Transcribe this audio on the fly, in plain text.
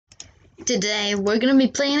Today we're gonna be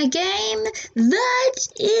playing a game that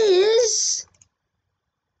is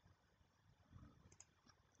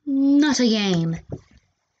not a game.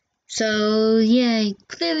 So yeah,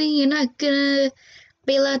 clearly you're not gonna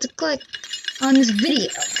be allowed to click on this video.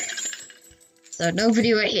 So no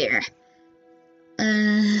video right here.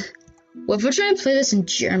 Well, if we're trying to play this in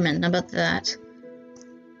German, how about that?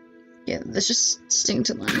 Yeah, let's just stick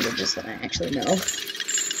to languages that I actually know.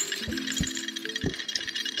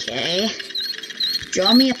 Okay.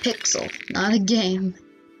 Draw me a pixel, not a game,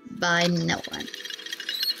 by no one.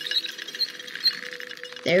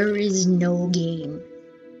 There is no game.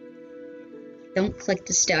 Don't click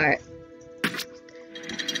to start.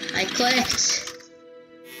 I clicked.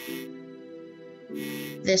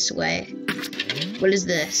 This way. What is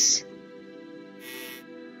this?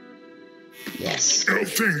 Yes. Oh,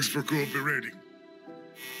 thanks for cooperating.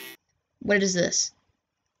 What is this?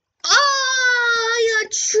 Oh, I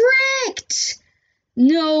got tricked!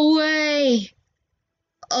 No way!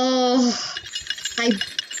 Oh, I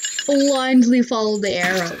blindly followed the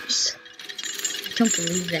arrows. I don't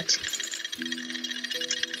believe it.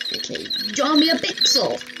 Okay, draw me a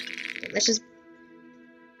pixel! Okay, let's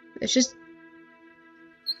just...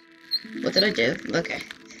 What did I do? Okay.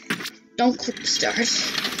 Don't click to start.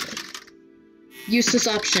 Useless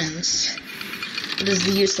options. What is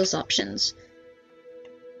the useless options?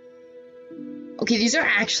 Okay, these are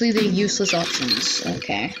actually the useless options.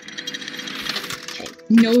 Okay. Okay,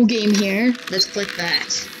 no game here. Let's click that.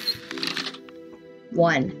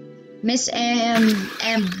 1. Miss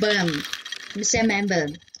Ambum. Miss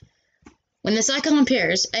Ambum. When this icon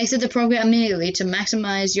appears, exit the program immediately to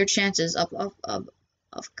maximize your chances of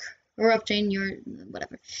corrupting your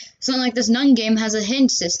whatever. Something like this nun game has a hint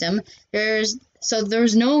system. There's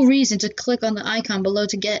no reason to click on the icon below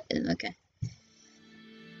to get it. Okay.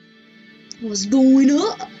 What's going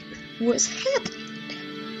on? What's happening?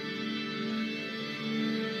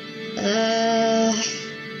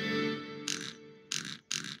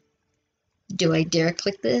 Do I dare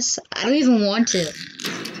click this? I don't even want to.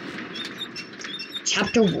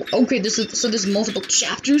 Chapter 1. Okay, there's multiple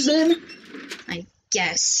chapters then? I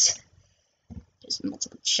guess. There's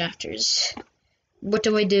multiple chapters. What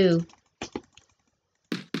do I do?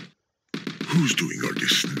 Who's doing all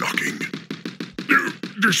this knocking?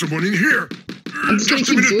 There's someone in here. I'm just gonna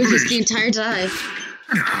keep doing this the entire time.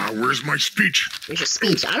 Ah, where's my speech? Where's your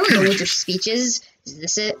speech? I don't know what your speech is. Is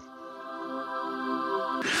this it?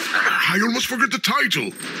 I almost forgot the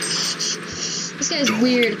title. This guy's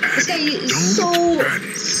weird. This guy is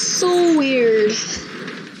so weird.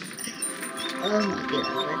 Oh my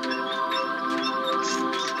god.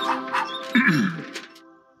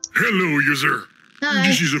 Hello, user. Hi.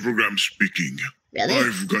 This is a program speaking. Really?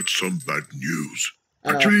 I've got some bad news.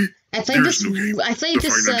 Oh. Actually, I played this. no game. I played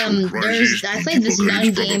this.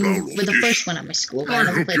 nun game with the first one at my school. But I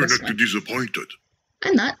never hope played you're this not one. too disappointed.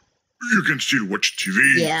 I'm not. You can still watch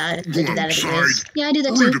TV. Yeah, I go do that at outside, school. Yeah, I do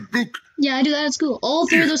that read a too. book. Yeah, I do that at school. All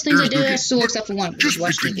three of those things I do There's no at school game. except for one, which is Just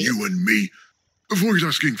watch between TV. you and me, avoid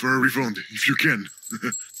asking for a refund if you can.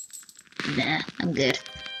 Nah, I'm good.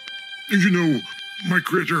 You know, my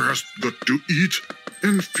creator has got to eat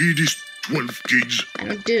and feed his 12 kids I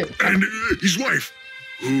don't do. and his wife,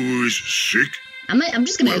 who is sick. I'm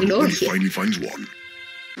just gonna ignore When he you. finally finds one.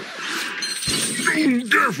 Oh,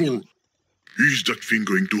 careful! Is that thing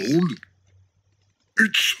going to hold?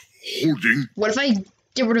 It's holding. What if I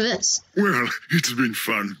get rid of this? Well, it's been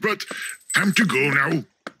fun, but time to go now.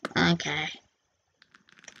 Okay.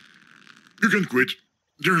 You can quit.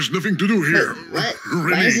 There's nothing to do here. Wait, what?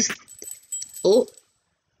 Really? Why is this? Oh,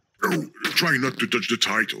 Oh, try not to touch the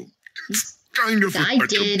title. It's kind of a I patch-up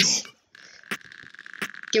did. job.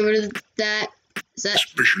 get rid of that. Is that?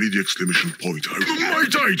 Especially the exclamation point. My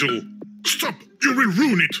title! Stop! You will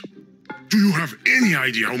ruin it! Do you have any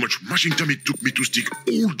idea how much mashing time it took me to stick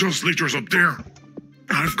all those letters up there?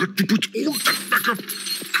 I've got to put all that back up.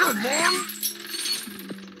 Come on!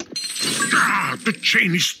 Ah, the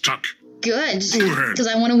chain is stuck. Good. Go ahead. Because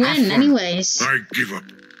I want to Have win, fun. anyways. I give up.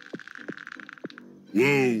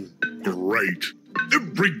 Whoa, great. The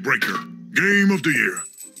Brick Breaker. Game of the year.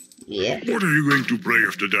 Yeah. What are you going to play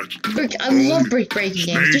after that? I love breaking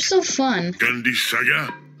games. They're so fun. Candy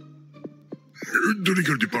Saga? The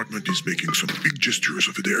legal department is making some big gestures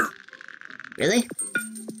over there. Really?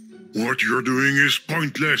 What you're doing is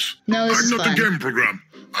pointless. No, this I'm is not fun. a game program.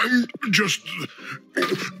 I'm just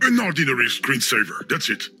an ordinary screensaver. That's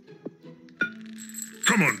it.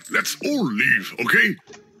 Come on, let's all leave, okay?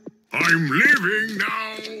 I'm leaving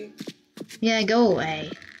now. Yeah, go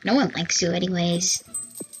away. No one likes you anyways.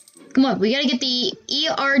 Come on, we gotta get the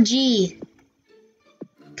ERG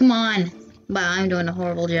Come on. Wow, I'm doing a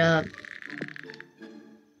horrible job.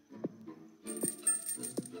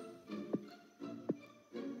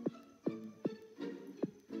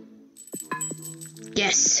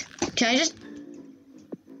 Yes. Can I just...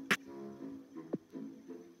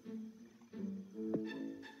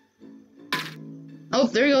 Oh,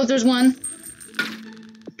 there you go. There's one.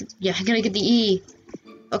 Yeah, I gotta get the E.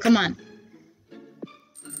 Oh, come on.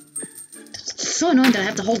 It's so annoying that I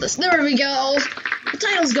have to hold this. There we go. The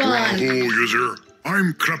title's gone. Bravo, user.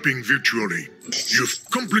 I'm clapping virtually. You've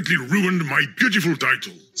completely ruined my beautiful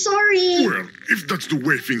title. Sorry. Well, if that's the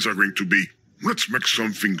way things are going to be, let's make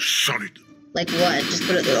something solid. Like what? Just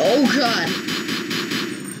put it there. Oh, God.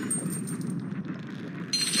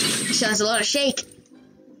 She has a lot of shake.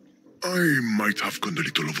 I might have gone a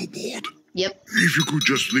little overboard. Yep. If you could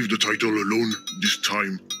just leave the title alone this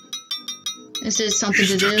time. This is something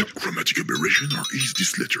to Is do. that a chromatic aberration or is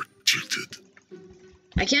this letter tilted?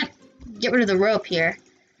 I can't get rid of the rope here.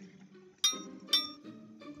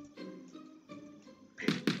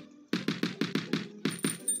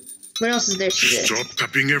 What else is there to do? Stop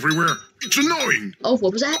tapping everywhere. It's annoying. Oh,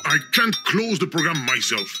 what was that? I can't close the program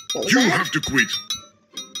myself. What was You that? have to quit.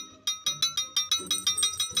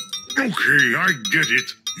 Okay, I get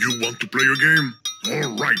it. You want to play a game?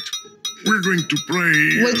 All right. We're going to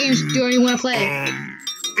play... What games do you want to play?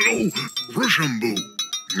 Rochambeau.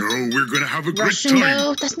 No, we're gonna have a great time.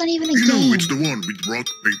 Rochambeau? That's not even a You game. know, it's the one with rock,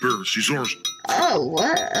 paper, scissors. Oh,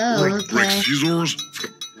 what? Oh, Rock breaks okay. scissors.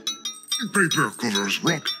 Paper covers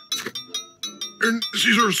rock. And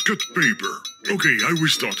scissors cut paper. Okay, I will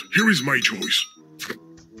start. Here is my choice.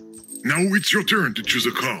 Now it's your turn to choose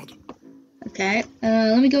a card. Okay,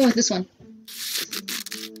 let me go with this one.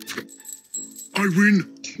 I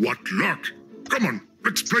win. What luck. Come on,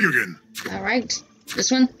 let's play again. Alright,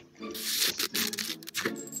 this one.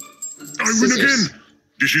 I win Scissors. again.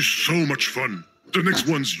 This is so much fun. The next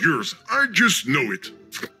one's yours. I just know it.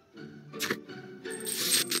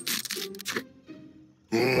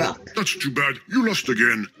 Oh, Rock. that's too bad. You lost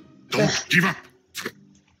again. Don't Ugh. give up.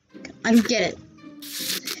 I don't get it.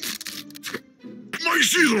 My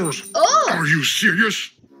scissors! Oh! Are you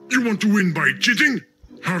serious? You want to win by cheating?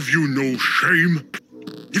 Have you no shame?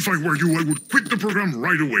 If I were you, I would quit the program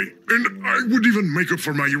right away. And I would even make up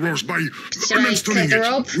for my errors by Should I uninstalling cut the it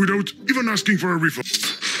rope? without even asking for a refund.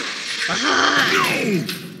 Ah! No!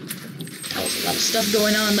 That was a lot of stuff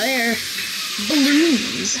going on there.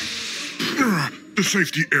 Balloons. The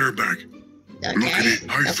safety airbag. Okay. Luckily,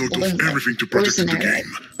 I that's thought balloon of there. everything to Where's protect the there?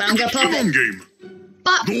 game. But I'm gonna pop Come on, it. game.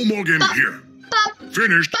 Pop! No more game Pop. here. Pop!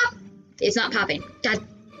 Finished. Pop! It's not popping. God.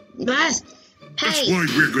 That's Hey! why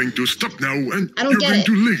we're going to stop now and I don't you're get going it.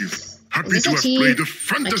 to leave. Happy this to a have key? played a I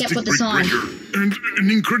fantastic can't put Brick this on. Breaker and an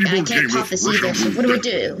incredible And I can't game pop of this either, so Rochambeau what do we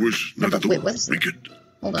that do? was not at Wait, all what's- wicked.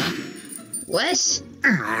 Hold on. What?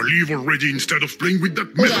 Leave already instead of playing with that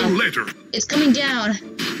Hold metal on. letter. It's coming down.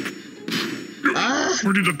 Ah.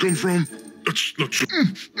 Where did that come from? That's not so...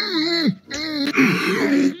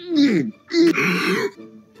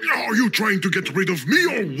 Are you trying to get rid of me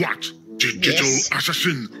or what? Digital Yes.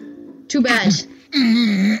 assassin. Too bad.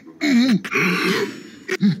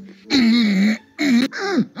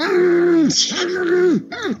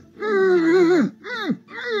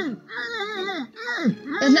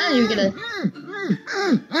 And now you're gonna...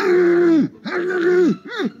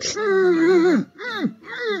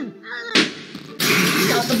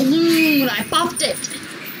 Got the balloon! I popped it!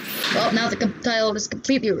 Well, now the title is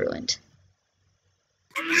completely ruined.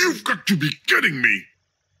 You've got to be kidding me.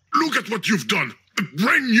 Look at what you've done. A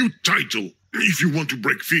brand new title. If you want to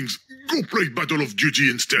break things, go play Battle of Duty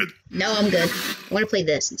instead. No, I'm good. I want to play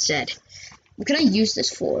this instead. What can I use this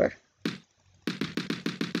for?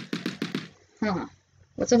 Huh.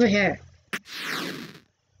 What's over here?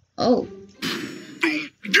 Oh.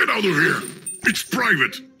 Get out of here. It's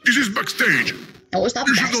private. This is backstage. No, it's not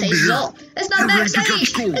You should not be backstage here. at all. It's not You're going to backstage.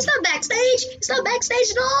 catch cold. It's not backstage. It's not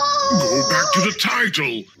backstage at all. Go back to the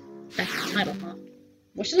title. Back to the title, huh?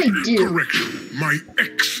 What should I do? Correction. My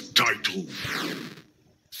X title.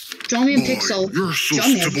 Draw me a Boy, pixel. you're so Draw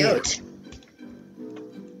me a stubborn. goat.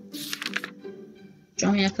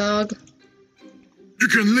 Draw me a cog. You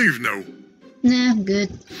can leave now. Nah, I'm good.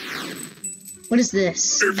 What is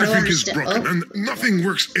this? I don't Everything is understand. broken Oh, and nothing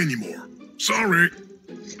works anymore. Sorry.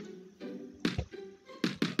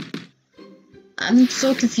 I'm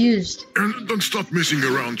so confused. And don't stop messing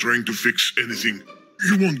around trying to fix anything.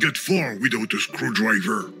 You won't get far without a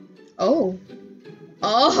screwdriver. Oh.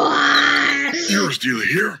 Oh! You're still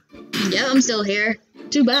here? Yeah, I'm still here.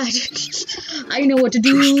 Too bad. I know what to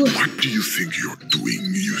do. Just what do you think you're doing,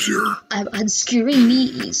 user? I'm unscrewing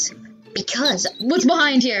these. Because what's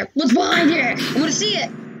behind here? What's behind here? I want to see it.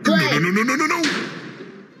 Play. No.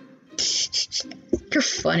 You're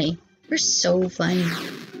funny. You're so funny.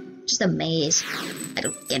 Just a maze. I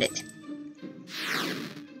don't get it.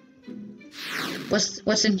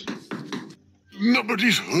 What's in?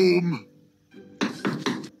 Nobody's home.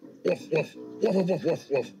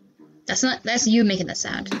 That's you making that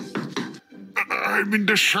sound. I'm in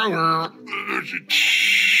the shower.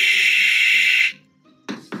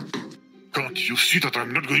 Can't you see that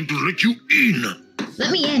I'm not going to let you in?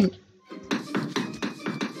 Let me in.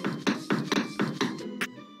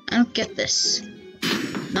 I don't get this.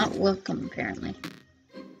 Not welcome, apparently.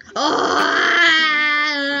 Oh!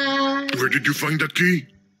 Where did you find that key?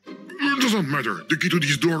 It doesn't matter. The key to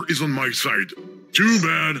this door is on my side. Too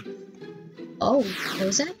bad. Oh, what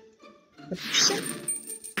was that? What did you say?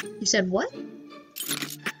 You said what?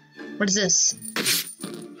 What is this?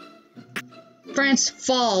 France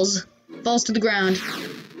falls. Falls to the ground.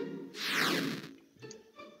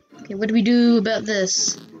 Okay, what do we do about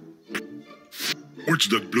this? What's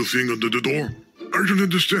that blue thing under the door? I don't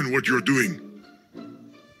understand what you're doing.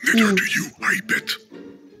 Neither do you, I bet.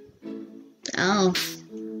 Oh.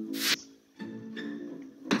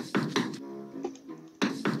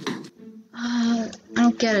 I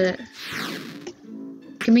don't get it.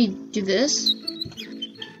 Can we do this?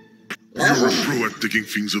 You're a pro at taking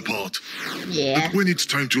things apart. Yeah. But when it's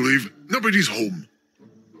time to leave, nobody's home.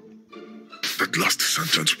 That last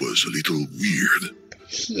sentence was a little weird.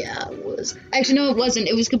 Yeah, it was. Actually, no, it wasn't.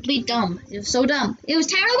 It was complete dumb. It was so dumb. It was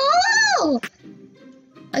terrible!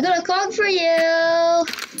 I got a cog for you!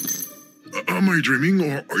 Am I dreaming,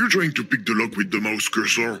 or are you trying to pick the lock with the mouse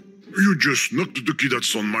cursor? You just knocked the key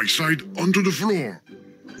that's on my side onto the floor.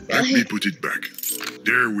 Let me put it back.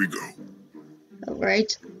 There we go.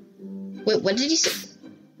 Alright. Wait, what did he say?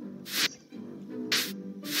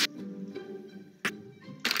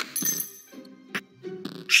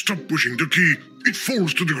 Stop pushing the key. It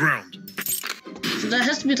falls to the ground. So that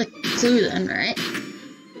has to be the clue then, right?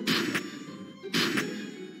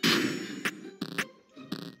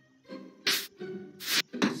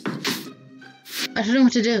 I don't know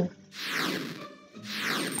what to do.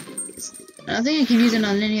 I don't think I can use it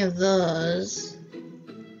on any of those.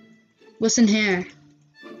 What's in here?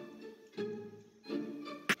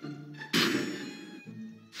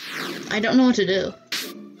 I don't know what to do.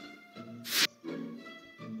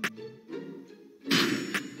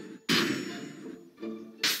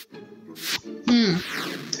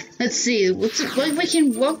 Let's see. What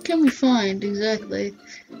can we find exactly?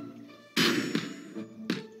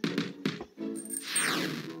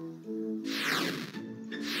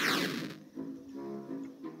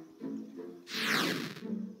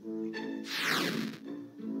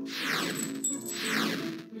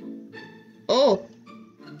 Oh,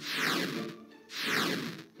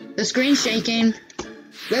 the screen's shaking.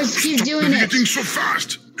 Let's keep doing it. Stop navigating so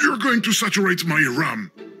fast. You're going to saturate my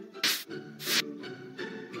RAM.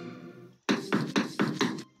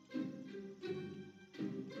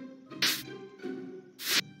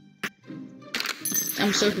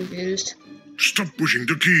 I'm so confused. Stop pushing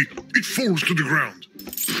the key. It falls to the ground.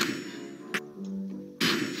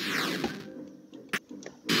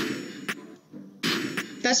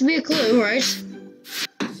 That should be a clue, right?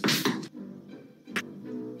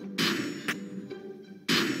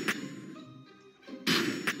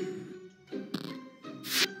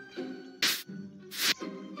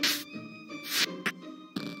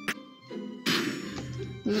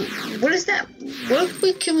 What is that?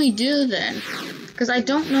 What can we do then? Because I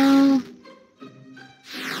don't know.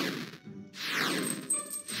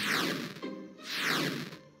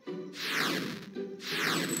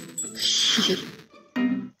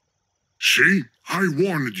 See? I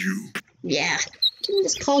warned you. Yeah. Give me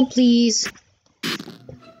this cog, please.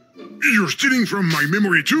 You're stealing from my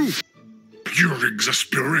memory too? You're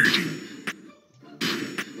exasperating.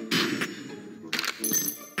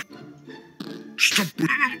 Stop.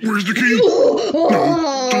 Where's the key? No,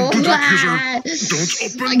 don't do that, user. Don't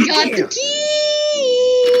open the door. I got the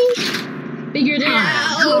key. Figured it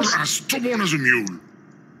out. You're as stubborn as a mule.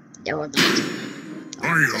 No, I'm not.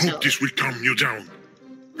 I hope this will calm you down.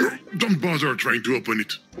 Don't bother trying to open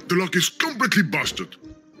it. The lock is completely busted.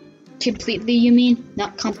 Completely, you mean?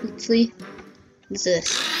 Not completely? What's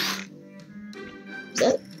this? What's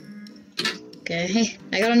that? Okay,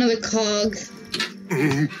 I got another cog.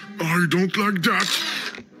 Oh, I don't like that.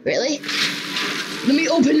 Really? Let me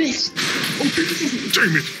open it.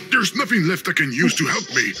 Damn it, there's nothing left I can use to help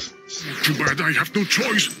me. Too bad I have no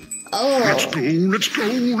choice. Oh. Let's go, let's go,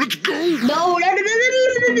 let's go. No.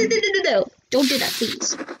 Don't do that,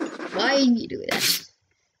 please. Why are you doing that?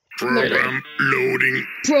 Program loading.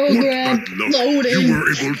 Program What bad luck. loading. You were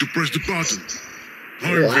able to press the button.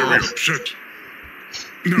 I'm Wow. very upset.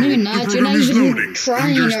 No, No, you're the not. You're program not is even loading, and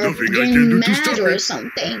trying there's or nothing I can getting do to mad stop or it.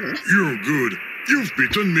 something. You're good. You've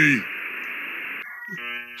beaten me.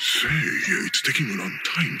 Say, it's taking a long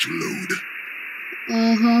time to load.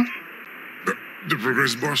 Uh-huh. The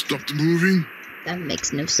progress bar stopped moving. That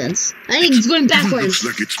makes no sense. I think it's going Even backwards. looks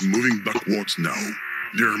like it's moving backwards now.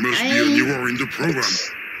 There must be I- an error in the program.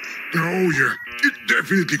 Oh yeah, it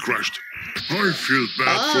definitely crashed. I feel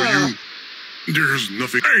bad for you. There's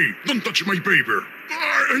nothing. Hey, don't touch my paper.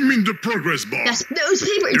 I mean the progress bar. That's, no, it's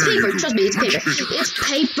paper. It's There you paper. go. Trust me, it's Much paper. better. It's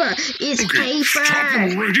paper. It's Okay, stop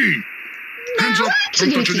paper. already. No, Hands I'm up. actually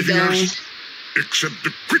Don't gonna touch keep anything going. else. Except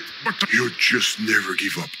the quit button. You just never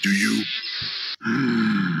give up, do you?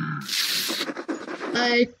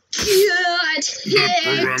 I can't The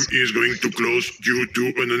program hit. is going to close due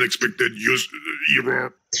to an unexpected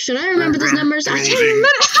error. Should I remember those Program numbers? I can't closing. remember.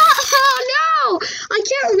 Oh, no! I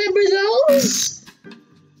can't remember those.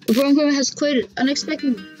 The program has quite an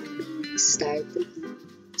unexpected start.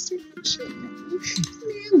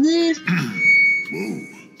 Whoa.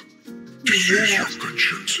 This is your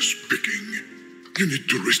conscience speaking. You need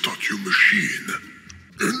to restart your machine.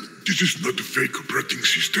 And this is not a fake operating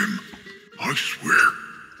system. I swear.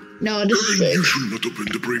 No, this is And fake. you should not open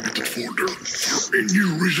the prohibited folder for any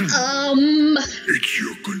reason. It's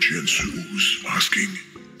your conscience who's asking.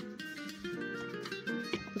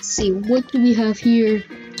 Let's see, what do we have here?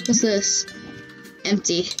 What's this?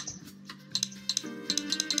 Empty.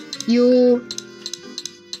 Your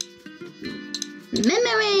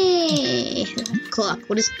memory clock.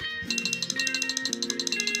 What is?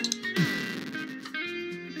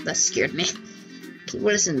 That scared me. Okay,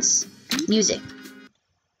 what is this? Music.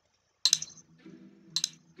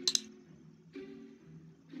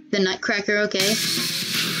 The Nutcracker. Okay.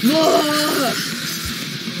 Whoa!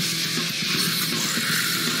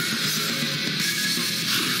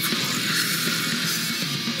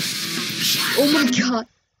 Oh my god.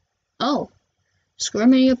 Oh. Square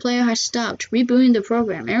Media Player has stopped. Rebooting the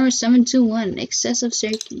program. Error 721. Excessive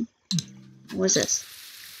shaking. What is this?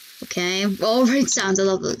 Okay. Oh, rain sounds. I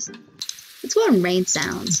love those. Let's go on rain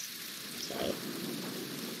sounds. Okay.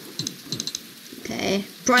 Okay.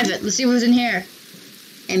 Private. Let's see what's in here.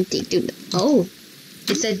 Empty. Dude. Oh.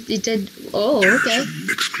 It said, oh, okay. There's an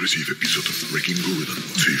exclusive episode of Breaking Good on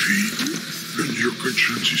TV. And your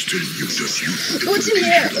conscience is telling you that you... What's in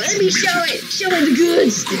here? Let me show it. Show me the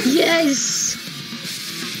goods. Yes.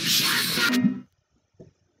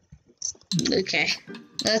 Okay.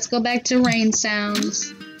 Let's go back to rain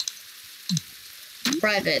sounds.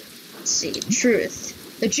 Private. Let's see. Truth.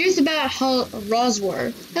 The truth about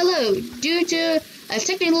Roswell. Hello. Due to a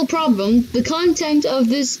technical problem, the content of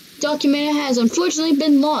this document has unfortunately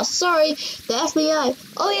been lost. Sorry, the FBI.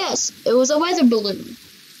 Oh yes, it was a weather balloon.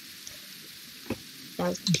 That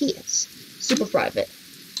was PS. Super private.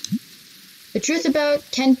 The truth about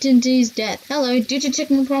Kennedy's death. Hello, due to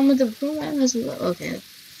technical problem with the program has okay.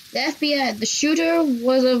 The FBI. The shooter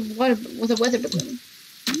was a weather balloon.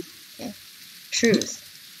 Okay. Truth.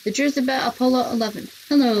 The truth about Apollo 11.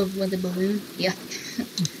 Hello, weather balloon. Yeah.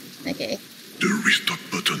 Okay. The restart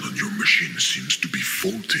button on your machine seems to be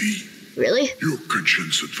faulty. Really? Your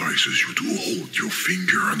conscience advises you to hold your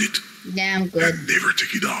finger on it Nah, I'm good. and never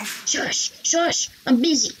take it off. Shush, shush. I'm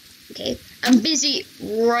busy. Okay? I'm busy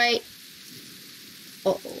right.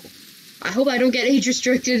 Uh-oh. I hope I don't get age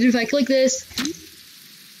restricted if I click this.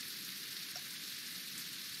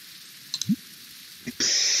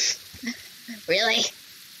 Really?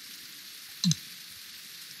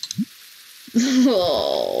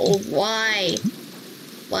 Oh, why?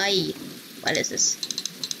 Why? What is this?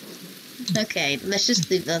 Okay, let's just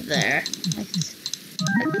leave that there. Okay.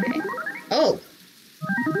 Oh!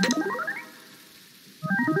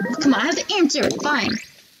 Come on, I have to answer it. Fine.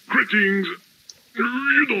 Greetings.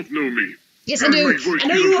 You don't know me. Yes, I do. My voice I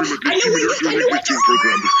know is you. ultimately I know similar you. to I an know what existing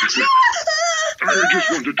program. I just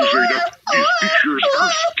wanted to say that these pictures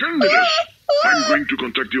are scandalous. I'm going to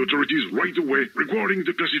contact the authorities right away regarding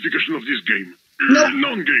the classification of this game. No.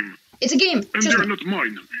 Non-game. It's a game. And Trust they're me. not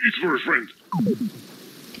mine. It's for a friend.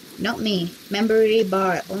 Not me. Memory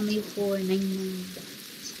bar only for $99.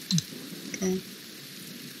 Okay.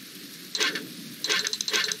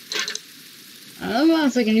 I don't know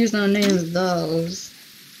if I can use no name of those.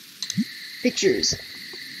 Pictures.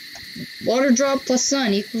 Water drop plus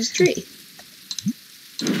sun equals tree.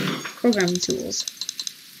 Programming tools.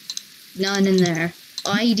 None in there.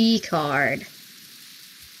 ID card.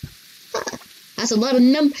 That's a lot of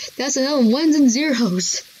that's a lot of ones and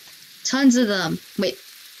zeros. Tons of them. Wait.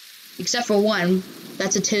 Except for one.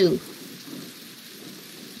 That's a 2.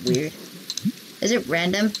 Weird. Is it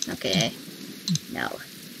random? Okay. No.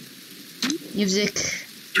 Music.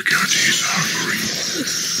 The cat is hungry.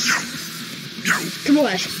 Meow. Meow. Come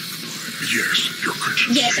on. Yes, your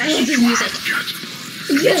conscience. Yes, I says love this you music. are a cat.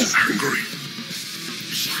 Yes. It's hungry.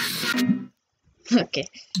 Okay.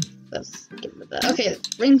 Let's get rid of that. Okay,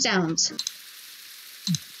 ring sounds.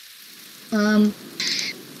 Give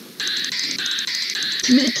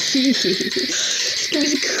me the key. Give me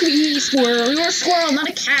the key, squirrel. You're a squirrel, not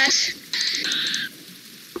a cat.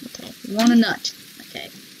 Okay, you want a nut. Okay.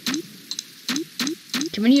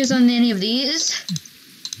 Can we use on any of these?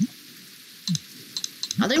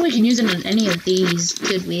 I think we can use it on any of these,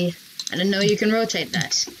 could we? I didn't know you can rotate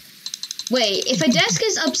that. Wait, if a desk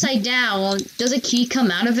is upside down, does a key come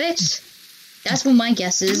out of it? That's what my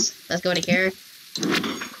guess is. Let's go to here.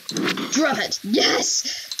 Drop it! Yes!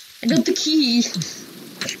 I got the key!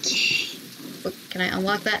 The key. What, can I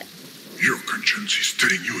unlock that? Your conscience is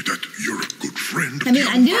telling you that you're a good friend. I mean,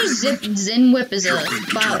 I knew Zen Whip is a You're going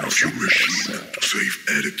to turn power. off your machine to save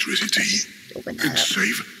electricity Open and that up.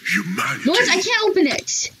 save humanity. What? I can't open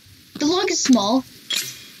it! The lock is small.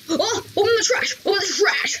 Oh! Open the trash! Open the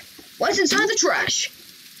trash! What's inside the trash?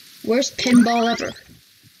 Worst pinball ever.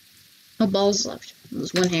 No balls left.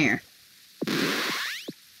 There's one here.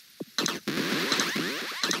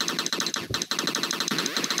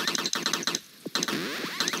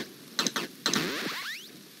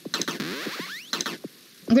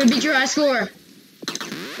 I'm gonna beat your high score.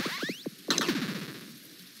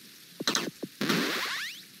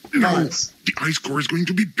 No, Balls. the ice core is going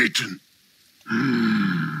to be beaten.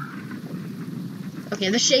 Okay,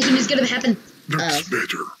 the shaking is gonna happen. That's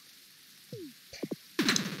better.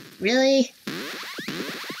 Really?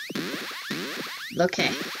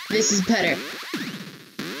 Okay, this is better.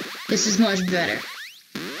 This is much better.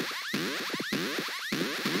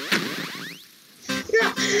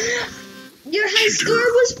 Your high score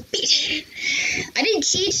was beaten. I didn't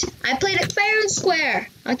cheat. I played it fair and square.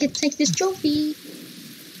 I can take this trophy.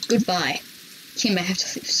 Goodbye. Team, I have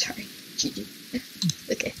to leave. Sorry.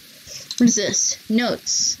 GG. Okay. What is this?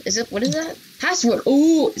 Notes. Is it? What is that? Password.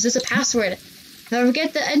 Oh, is this a password? If I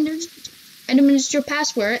forget to administer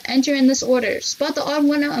password, enter in this order. Spot the odd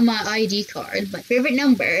one on my ID card. My favorite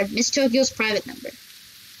number. Miss Tokyo's private number.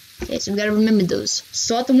 Okay, so we gotta remember those.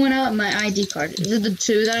 Sort the one out on my ID card. Is it the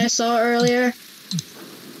 2 that I saw earlier?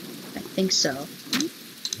 I think so.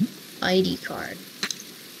 ID card.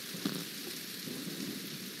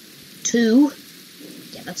 2.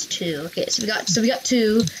 Yeah, that's 2. Okay, so we got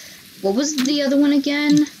 2. What was the other one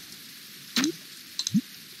again?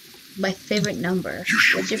 My favorite number. You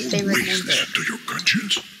should What's your favorite always number? listen to your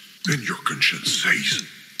conscience. Then your conscience says,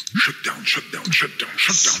 shut down, shut down, shut down,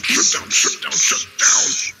 shut down, shut down, shut down, shut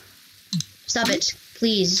down. Stop it,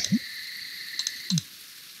 please.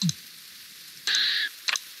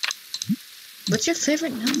 What's your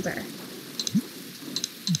favorite number?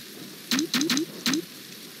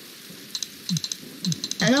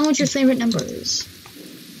 I don't know what your favorite number is.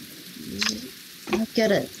 I don't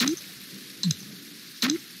get it.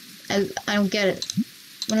 I don't get it.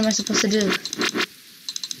 What am I supposed to do?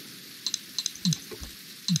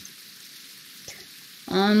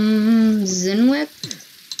 Zenwhip?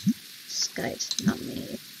 Skype, not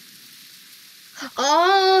me.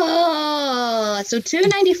 Oh, so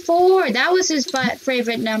 294. That was his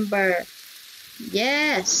favorite number.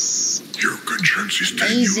 Yes. Your conscience is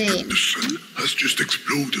telling you that Amazing. the sun has just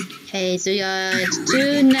exploded. Okay, so Do you you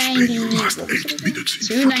really want to spend your last 8 minutes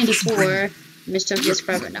in front of the spring? 294. Miss Tokyo's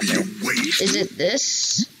private That would number. be a waste. Is it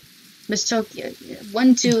this? Miss Tokyo.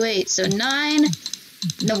 128. So 9.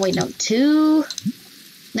 No, wait, no.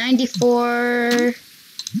 294.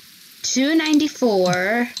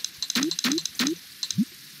 294.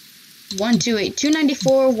 128.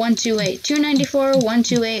 294. 128. 294.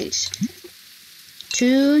 128.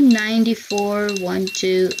 294.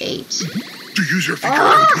 128. To use your finger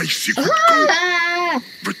out my secret code. Ah!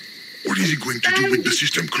 But what is he going to do with the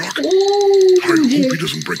system clock? I Oh, hope he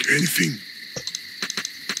doesn't break anything.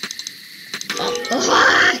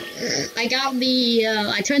 I got the,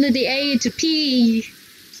 I turned the A to P.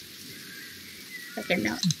 Okay,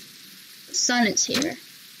 now, sun is here.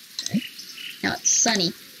 Now it's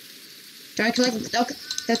sunny. Do I collect,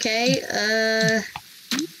 okay,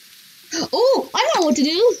 oh, I know what to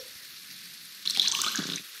do.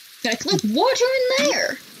 Gotta collect water in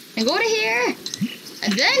there. And go to here.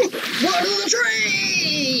 And then, water the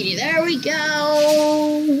tree. There we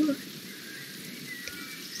go.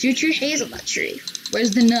 Future hazelnut tree.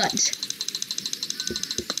 Where's the nut?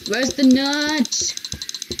 Where's the nut?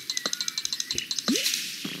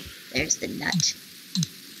 There's the nut.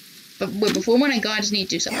 But wait, before when I go, I just need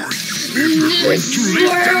to do something. Going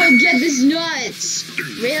Get this nuts!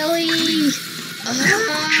 Really?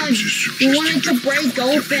 You wanted to break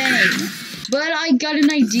open. But I got an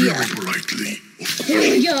idea. Very politely. Here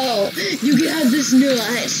we go. You can have this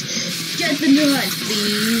nut. Get the nut,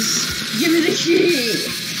 please. Give me the key.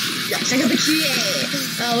 Yes, I got the key.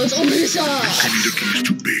 Let's open this up. Actually, the key is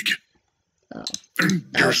too big. Oh. And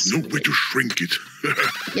there's no way to shrink it.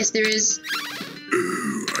 Yes, there is.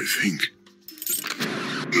 I think.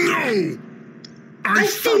 No! I figured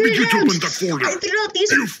forbid you to out. open that folder. I figured out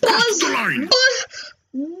these You've crossed the line.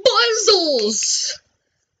 puzzles.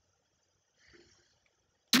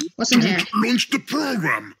 What's in here? Don't launch the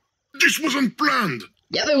program. This wasn't planned.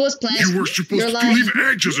 Yep, it was planned. You were supposed to lying. leave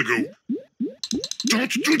ages ago.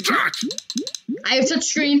 Don't do that. I have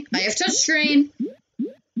touchscreen. I have touchscreen.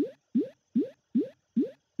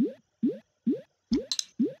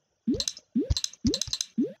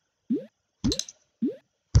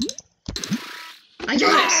 I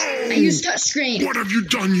got it. I used touchscreen. What have you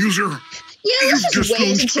done, user? Yeah, let's just wait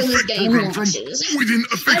launched until a this fake game program from launches. within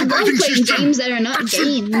a fake I love operating playing system. games that are not That's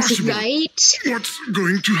games, impossible. right? What's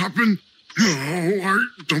going to happen? No, I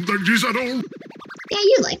don't like this at all. Yeah,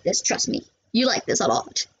 you like this, trust me. You like this a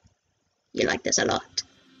lot. You like this a lot.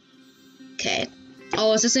 Okay.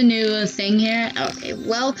 Oh, is this a new thing here? Okay,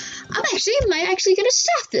 well, I'm actually might actually gonna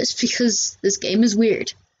stop this because this game is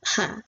weird. Ha.